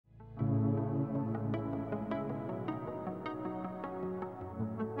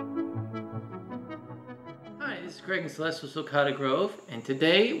this is Greg and Celeste with Sulcata Grove, and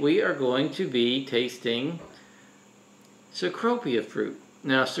today we are going to be tasting Cecropia fruit.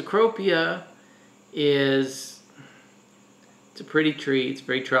 Now, Cecropia it's a pretty tree. It's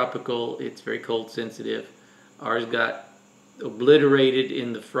very tropical. It's very cold sensitive. Ours got obliterated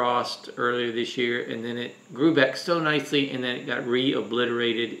in the frost earlier this year, and then it grew back so nicely, and then it got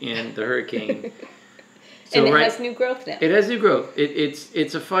re-obliterated in the hurricane. So and it has new growth now. It has new growth.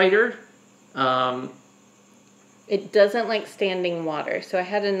 It's a fighter. It doesn't like standing water. So I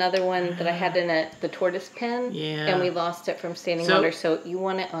had another one that I had in the tortoise pen, and we lost it from standing water. So you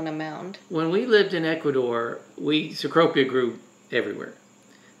want it on a mound. When we lived in Ecuador, Cecropia grew everywhere.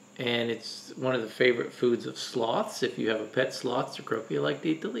 And it's one of the favorite foods of sloths. If you have a pet sloth, Cecropia like to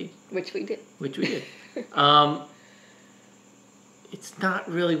eat the leaf. Which we did. It's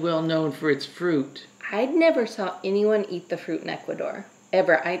not really well known for its fruit. I'd never saw anyone eat the fruit in Ecuador.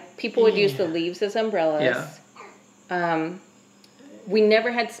 Ever. People would use the leaves as umbrellas. Yeah. We never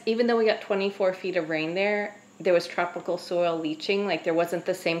had, even though we got 24 feet of rain there was tropical soil leaching. Like there wasn't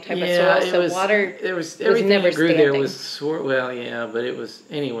the same type of soil. So water everything never that grew standing. there was well, yeah, but it was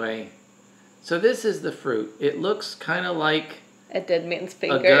anyway. So this is the fruit. It looks kind of like a dead man's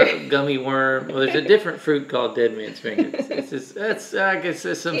finger. A gummy worm. Well, there's a different fruit called dead man's finger. I guess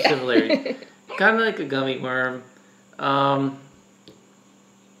there's some similarity. Kind of like a gummy worm.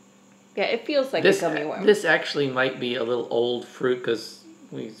 Yeah, it feels like a gummy worm. This actually might be a little old fruit because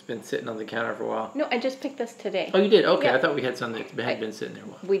we've been sitting on the counter for a while. No, I just picked this today. Oh, you did? Okay, yeah. I thought we had some that had been sitting there a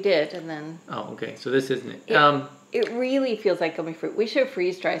while. We did, and then... Oh, okay, so this isn't it. It really feels like gummy fruit. We should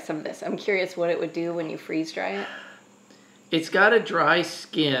freeze dry some of this. I'm curious what it would do when you freeze dry it. It's got a dry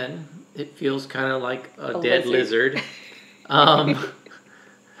skin. It feels kind of like a dead lizard.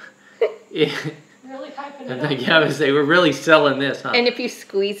 Really hyping it up. Yeah, I would say we're really selling this, huh? And if you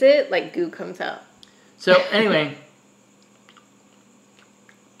squeeze it, like goo comes out. So anyway,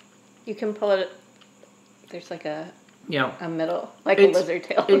 you can pull it. There's like a middle, like a lizard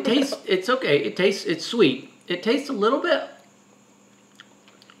tail. It tastes. It's okay. It's sweet. It tastes a little bit.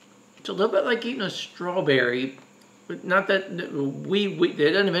 It's a little bit like eating a strawberry, but not that it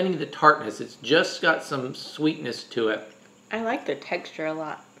doesn't have any of the tartness. It's just got some sweetness to it. I like the texture a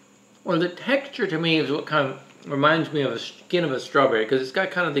lot. Well, the texture to me is what kind of reminds me of the skin of a strawberry because it's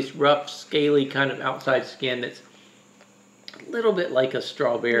got kind of this rough, scaly kind of outside skin that's a little bit like a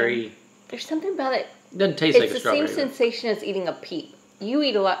strawberry. Yeah. There's something about it. It doesn't taste like a strawberry. It's the same sensation as eating a peep. You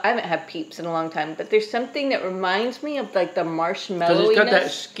eat a lot. I haven't had peeps in a long time, but there's something that reminds me of like the marshmallowiness. Because it's got that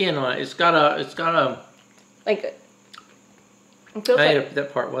skin on it. It's got a. Like. It feels like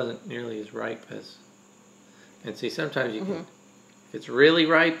that part wasn't nearly as ripe as. And see, sometimes you can. If it's really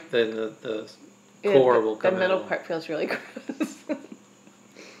ripe, then the core will come out. The middle part feels really gross.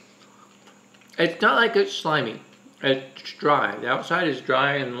 It's not like it's slimy. It's dry. The outside is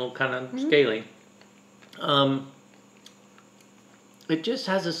dry and a little kind of scaly. It just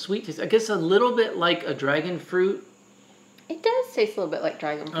has a sweet taste. I guess a little bit like a dragon fruit. It does taste a little bit like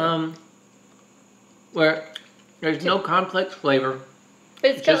dragon fruit. Where there's no complex flavor. But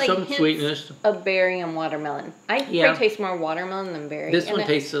it's got just like some hints sweetness of berry and watermelon. I probably taste more watermelon than berry. This one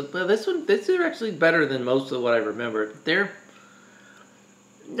tastes. Well, this is actually better than most of what I remember.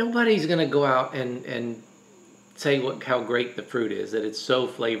 Nobody's gonna go out and say how great the fruit is. That it's so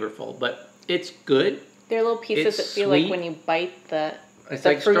flavorful, but it's good. There are little pieces that feel like when you bite it's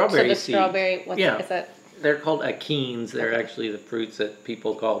like fruits strawberry of the strawberry. Seeds. Is that? They're called achenes. They're actually the fruits that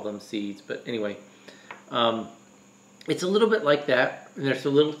people call them seeds. But anyway, it's a little bit like that. And there's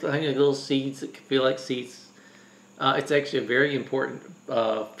tiny little seeds that feel like seeds. It's actually a very important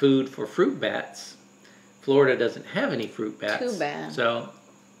food for fruit bats. Florida doesn't have any fruit bats. Too bad. So,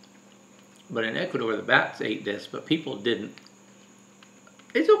 but in Ecuador, the bats ate this, but people didn't.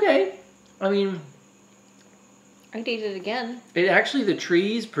 It's okay. I mean, I'd eat it again. The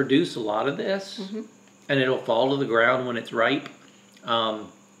trees produce a lot of this, and it'll fall to the ground when it's ripe.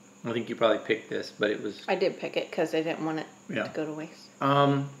 I think you probably picked this, but it was... I did pick it because I didn't want it to go to waste.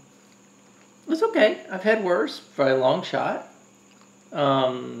 It's okay. I've had worse by a long shot.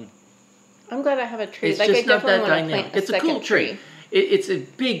 I'm glad I have a tree. It's just not that dynamic. It's a cool tree. It's a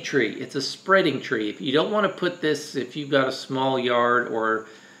big tree. It's a spreading tree. If you don't want to put this, if you've got a small yard or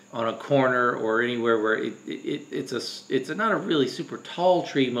on a corner or anywhere where it's not a really super tall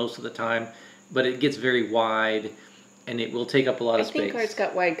tree most of the time, but it gets very wide. And it will take up a lot of space. I think ours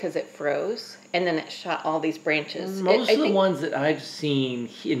got wide because it froze, and then it shot all these branches. Most of the ones that I've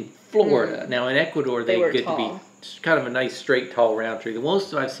seen in Florida, now in Ecuador, they get to be kind of a nice, straight, tall, round tree. The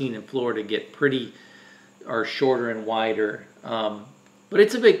most I've seen in Florida are shorter and wider. But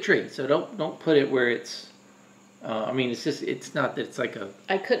it's a big tree, so don't put it where it's I mean, it's not that it's like a...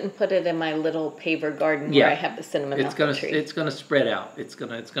 I couldn't put it in my little paver garden where I have the cinnamon apple tree. It's gonna spread out. It's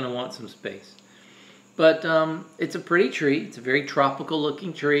gonna want some space. But it's a pretty tree. It's a very tropical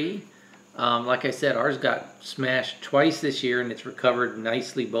looking tree. Like I said, ours got smashed twice this year, and it's recovered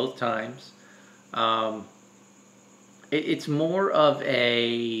nicely both times. It's more of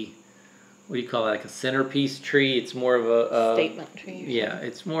a, what do you call it, like a centerpiece tree. It's more of a statement tree. Yeah,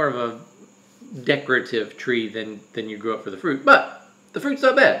 it's more of a decorative tree than you grow up for the fruit. But the fruit's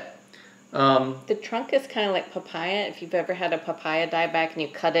not bad. The trunk is kind of like papaya. If you've ever had a papaya die back and you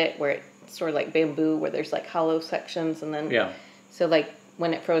cut it where it's sort of like bamboo, where there's like hollow sections, and then so like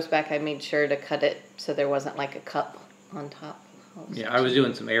when it froze back, I made sure to cut it so there wasn't like a cup on top. Yeah, I was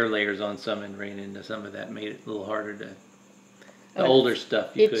doing some air layers on some and ran into some of that. Made it a little harder to... The older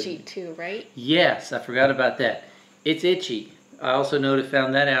stuff you could... Itchy too, right? Yes, I forgot about that. It's itchy. I also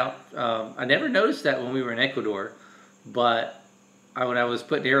found that out. I never noticed that when we were in Ecuador, but when I was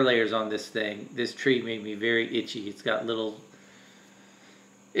putting air layers on this thing, this tree made me very itchy. It's got little...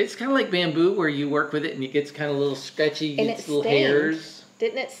 It's kind of like bamboo where you work with it and it gets kind of little stretchy, and gets little hairs.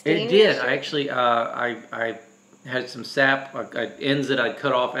 Didn't it sting? It did. I actually, I had some sap, ends that I'd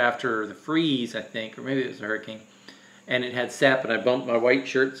cut off after the freeze, I think, or maybe it was a hurricane. And it had sap, and I bumped my white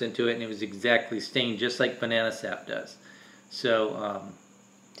shirts into it, and it was exactly stained, just like banana sap does. So,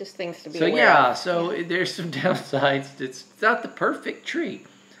 just things to be aware of. So there's some downsides. It's not the perfect tree,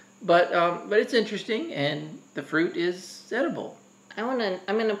 but it's interesting, and the fruit is edible. I'm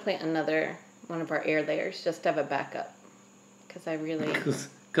gonna plant another one of our air layers just to have a backup, because I really.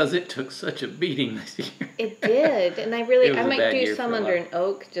 Because it took such a beating this year. It did, and I might do some under an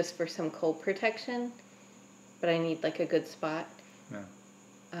oak just for some cold protection. But I need like a good spot.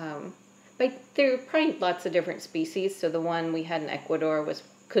 Yeah. But there are probably lots of different species. So the one we had in Ecuador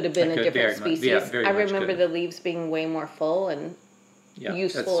could have been a different species. I remember the leaves being way more full and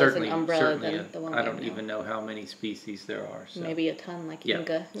useful as an umbrella than the one. I don't even know how many species there are. So. Maybe a ton, like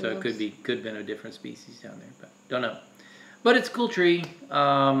Inga. So it could have been a different species down there, but don't know. But it's a cool tree.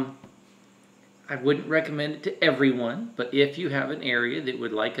 I wouldn't recommend it to everyone, but if you have an area that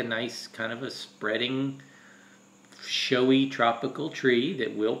would like a nice kind of a spreading, showy tropical tree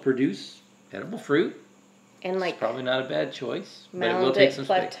that will produce edible fruit, and like it's probably not a bad choice. But it will take some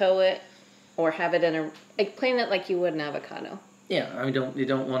plateau space. It, or have it in a plant it like you would an avocado. Yeah, I mean, you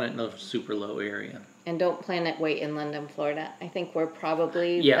don't want it in a super low area. And don't plant it way inland in Florida. I think we're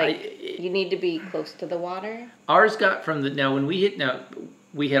probably you need to be close to the water. Ours got from when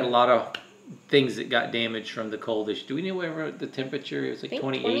we had a lot of things that got damaged from the coldish. Do we know where the temperature? It was like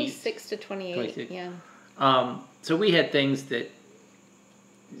 28. 26 to 28. 26. Yeah. So we had things that,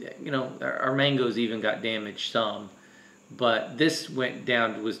 our mangoes even got damaged some, but this was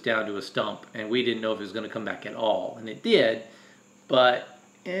down to a stump, and we didn't know if it was going to come back at all, and it did, but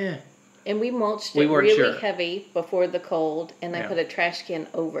And we mulched it really heavy before the cold, and I put a trash can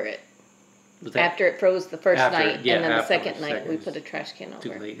over it. After it froze the first night, and then the second night we put a trash can over it.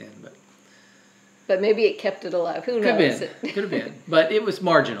 Too late in, but maybe it kept it alive. Who knows? Could have been. But it was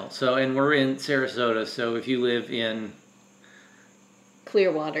marginal. So, and we're in Sarasota, so if you live in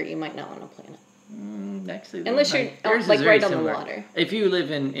Clearwater, you might not want to plant it. Actually, unless you're like right on the water. If you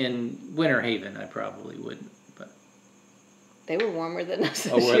live in Winter Haven, I probably wouldn't. But they were warmer than us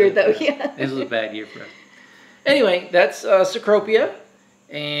this year, though. Yeah, this was a bad year for us. Anyway, that's Cecropia,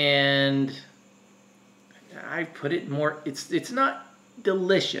 and I put it more. It's not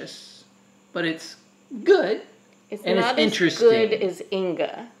delicious, but it's good. It's not as good as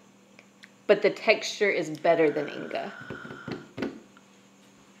Inga, but the texture is better than Inga.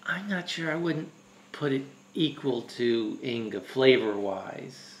 I'm not sure I wouldn't put it equal to Inga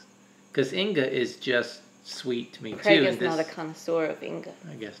flavor-wise, because Inga is just sweet to me, Craig is not a connoisseur of Inga.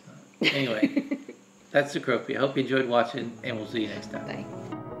 I guess not. Anyway, that's Cecropia. I hope you enjoyed watching, and we'll see you next time. Bye.